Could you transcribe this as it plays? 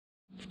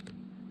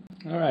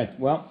Alright,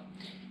 well,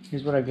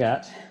 here's what I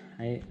got.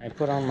 I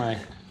put on my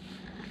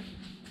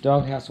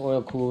doghouse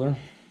oil cooler,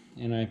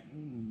 and I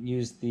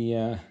used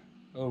the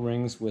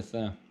O-rings with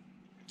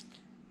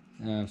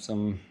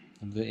some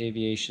of the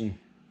aviation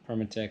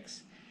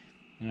Permatex,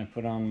 and I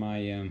put on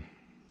my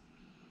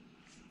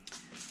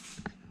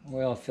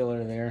oil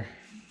filler there.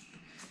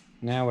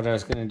 Now what I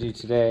was going to do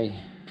today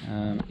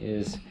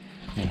is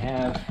I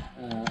have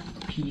a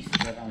piece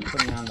that I'm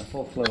putting on the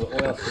full flow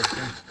oil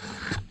system.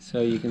 So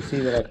you can see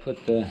that I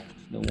put the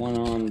one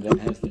on that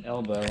has the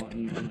elbow,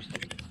 and I'm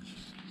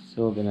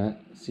still going to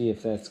see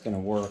if that's going to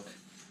work.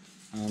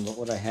 But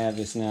what I have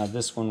is now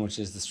this one, which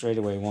is the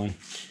straightaway one,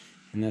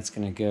 and that's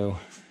going to go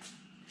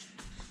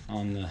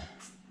on the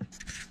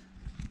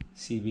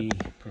CB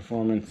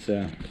Performance.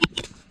 I'll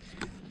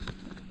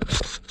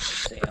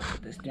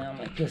put this down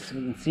like this so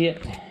we can see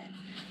it.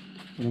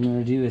 What I'm going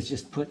to do is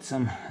just put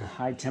some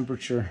high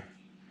temperature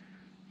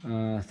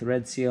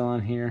thread seal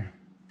on here.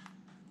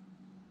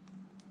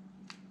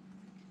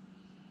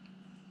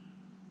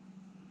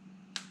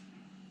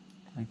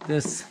 Like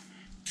this.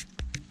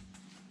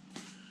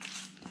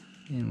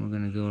 And we're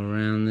going to go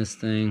around this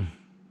thing.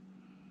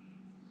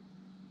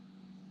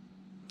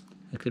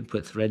 I could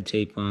put thread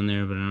tape on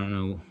there, but I don't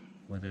know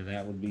whether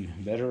that would be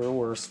better or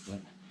worse.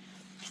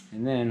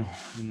 And then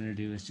what I'm going to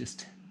do is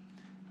just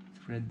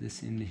thread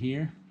this into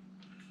here.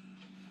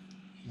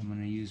 I'm going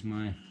to use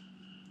my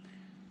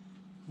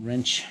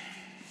wrench.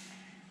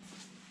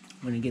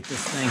 I'm going to get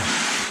this thing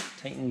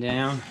tightened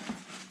down.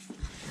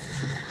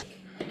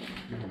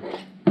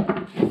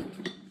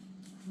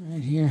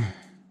 Right here.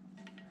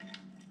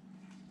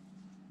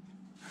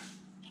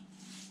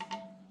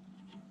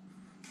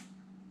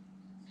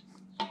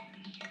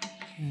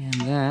 And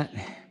that,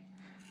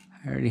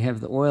 I already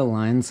have the oil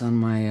lines on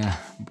my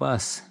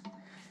bus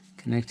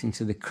connecting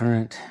to the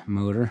current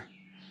motor.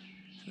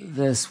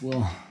 This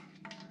will,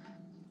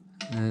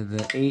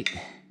 the 8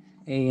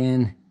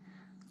 AN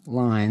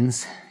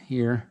lines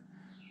here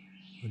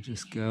will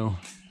just go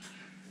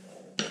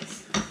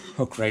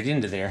hook right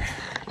into there.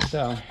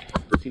 So,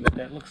 let's see what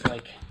that looks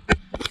like.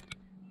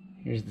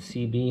 Here's the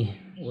CB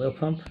oil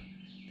pump,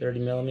 30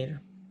 millimeter.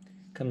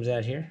 Comes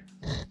out here,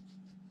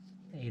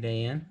 8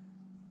 AN.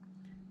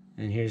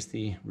 And here's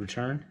the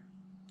return.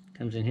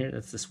 Comes in here,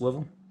 that's the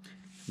swivel.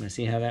 I'm gonna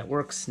see how that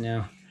works.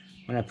 Now,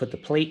 when I put the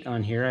plate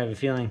on here, I have a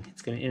feeling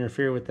it's gonna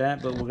interfere with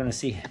that, but we're gonna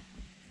see.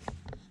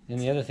 And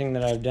the other thing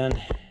that I've done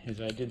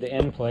is I did the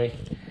end play,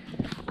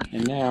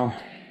 and now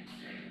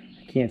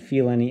I can't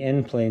feel any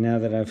end play now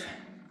that I've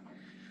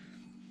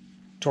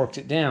torqued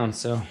it down.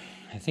 So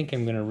I think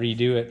I'm gonna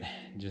redo it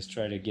and just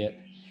try to get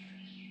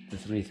the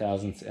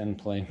 3/1000 end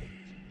play.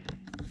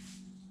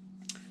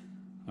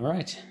 All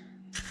right.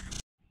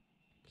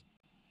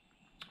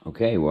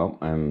 Okay, well,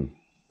 I'm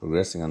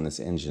progressing on this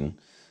engine.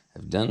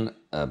 I've done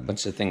a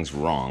bunch of things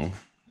wrong,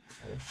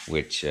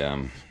 which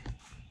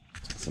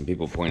some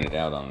people pointed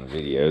out on the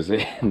videos,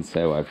 and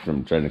so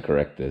I'm trying to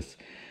correct this.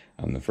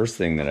 The first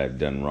thing that I've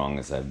done wrong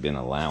is I've been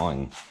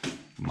allowing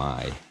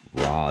my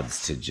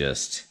rods to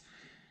just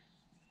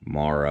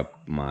mar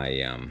up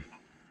my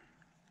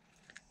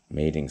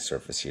mating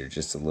surface here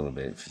just a little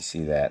bit, if you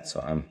see that. So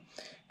I'm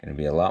going to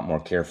be a lot more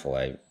careful.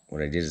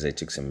 What I did is I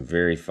took some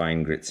very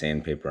fine grit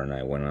sandpaper and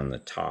I went on the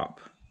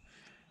top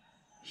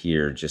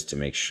here just to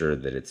make sure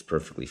that it's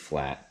perfectly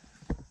flat.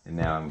 And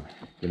now I'm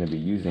going to be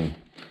using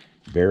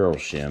barrel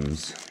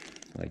shims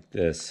like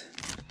this.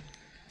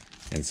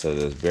 And so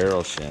those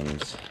barrel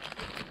shims,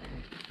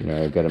 you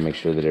know, I've got to make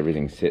sure that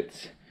everything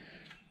sits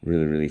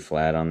really, really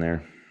flat on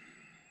there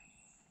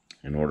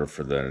in order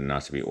for there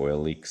not to be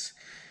oil leaks.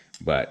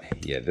 But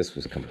yeah, this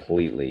was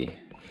completely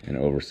an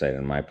oversight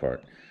on my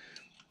part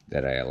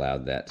that I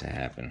allowed that to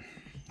happen.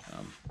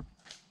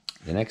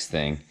 The next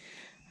thing,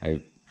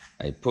 I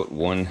put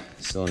one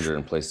cylinder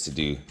in place to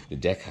do the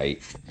deck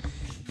height,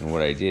 and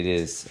what I did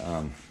is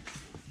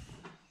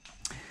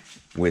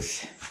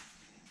with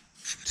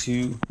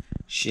two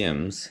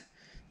shims,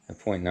 a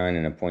 0.9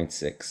 and a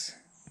 0.6,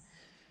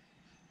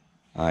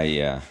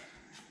 I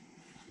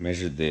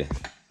measured the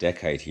deck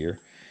height here,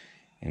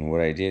 and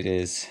what I did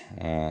is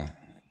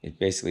it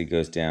basically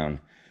goes down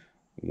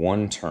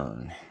one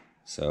turn.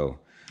 So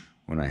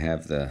when I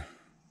have the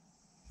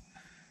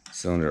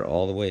cylinder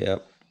all the way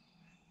up,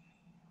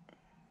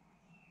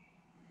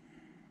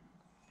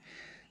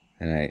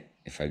 and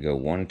if I go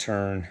one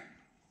turn,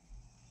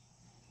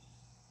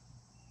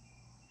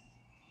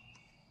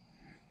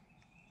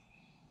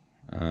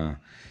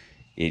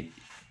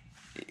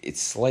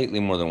 it's slightly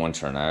more than one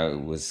turn. I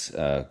was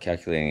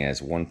calculating it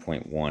as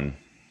 1.1,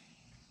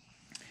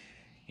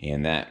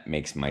 and that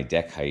makes my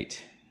deck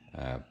height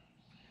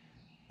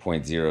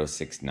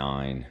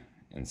 0.069,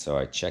 and so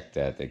I checked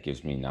that. That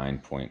gives me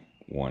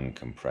 9.1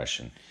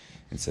 compression,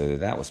 and so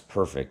that was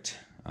perfect.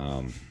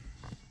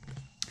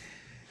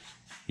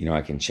 You know,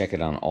 I can check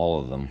it on all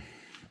of them.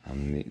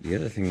 The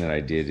other thing that I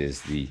did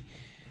is the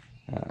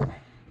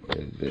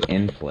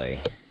end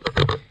play,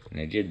 and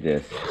I did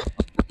this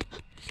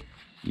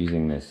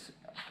using this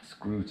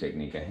screw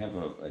technique. I have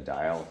a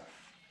dial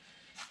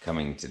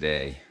coming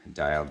today,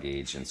 dial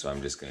gauge, and so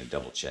I'm just going to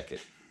double check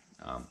it.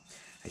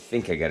 I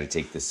think I got to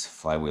take this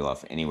flywheel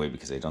off anyway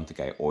because I don't think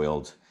I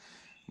oiled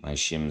my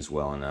shims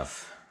well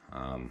enough,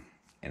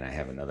 and I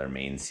have another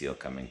main seal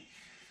coming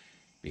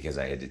because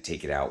I had to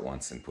take it out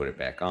once and put it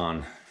back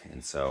on,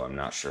 and so I'm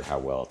not sure how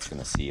well it's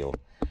going to seal.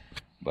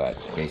 But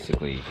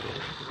basically,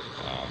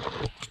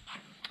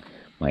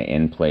 my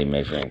end play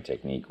measuring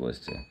technique was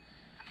to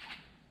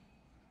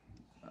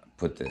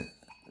put this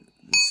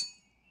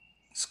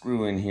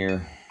screw in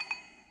here,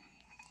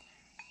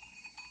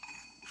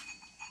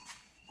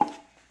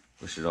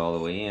 push it all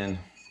the way in,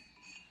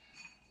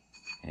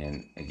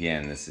 and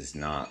again, this is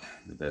not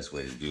the best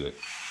way to do it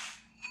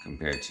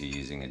compared to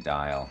using a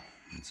dial,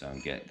 and so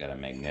I've got a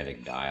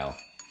magnetic dial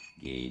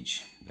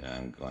gauge that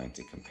I'm going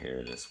to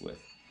compare this with.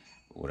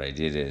 But what I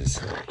did is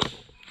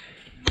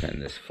on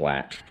this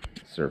flat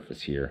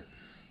surface here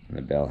on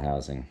the bell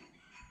housing,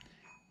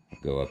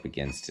 go up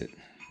against it,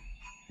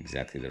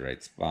 exactly the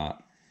right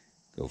spot,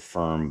 go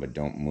firm but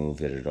don't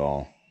move it at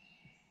all.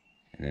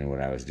 And then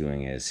what I was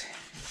doing is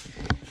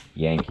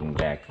yanking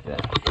back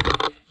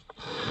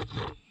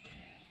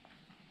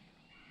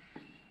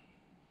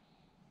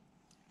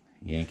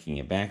yanking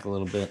it back a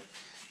little bit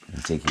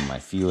and taking my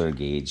feeler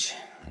gauge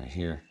right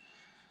here,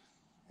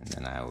 and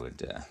then I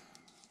would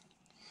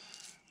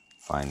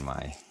find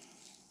my,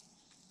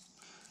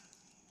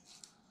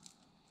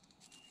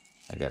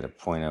 I got a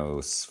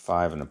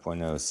 0.05 and a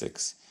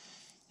 0.06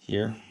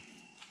 here,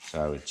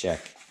 so I would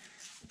check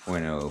the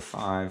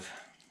 0.05,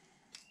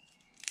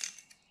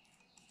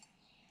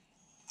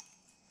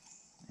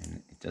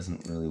 and it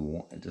doesn't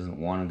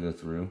want to go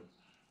through,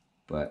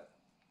 but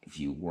if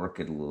you work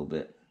it a little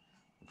bit,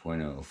 the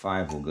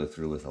 0.05 will go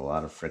through with a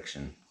lot of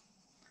friction.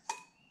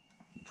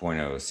 The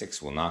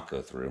 0.06 will not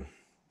go through.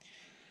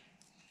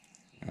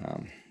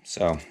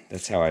 So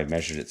that's how I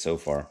measured it so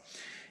far.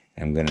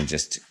 I'm going to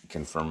just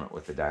confirm it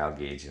with the dial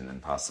gauge and then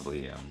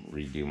possibly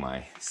redo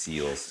my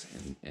seals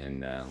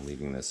and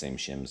leaving the same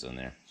shims on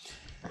there.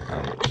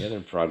 The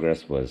other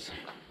progress was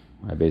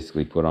I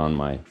basically put on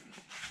my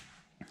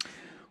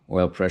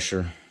oil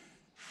pressure.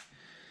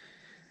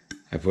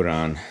 I put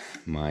on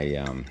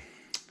my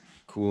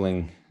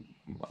cooling,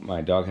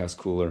 my doghouse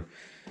cooler.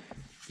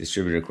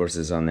 Distributor, of course,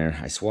 is on there.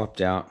 I swapped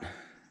out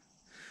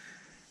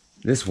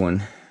this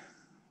one.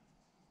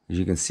 As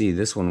you can see,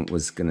 this one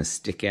was going to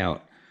stick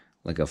out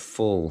like a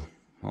full,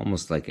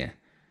 almost like an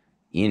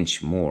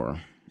inch more,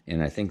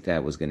 and I think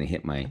that was going to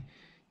hit my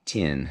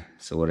tin.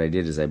 So what I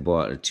did is I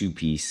bought a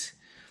two-piece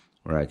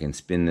where I can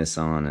spin this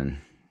on, and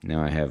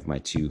now I have my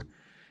two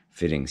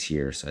fittings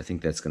here, so I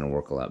think that's going to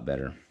work a lot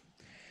better.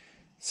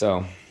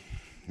 So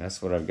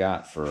that's what I've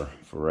got for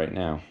right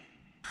now.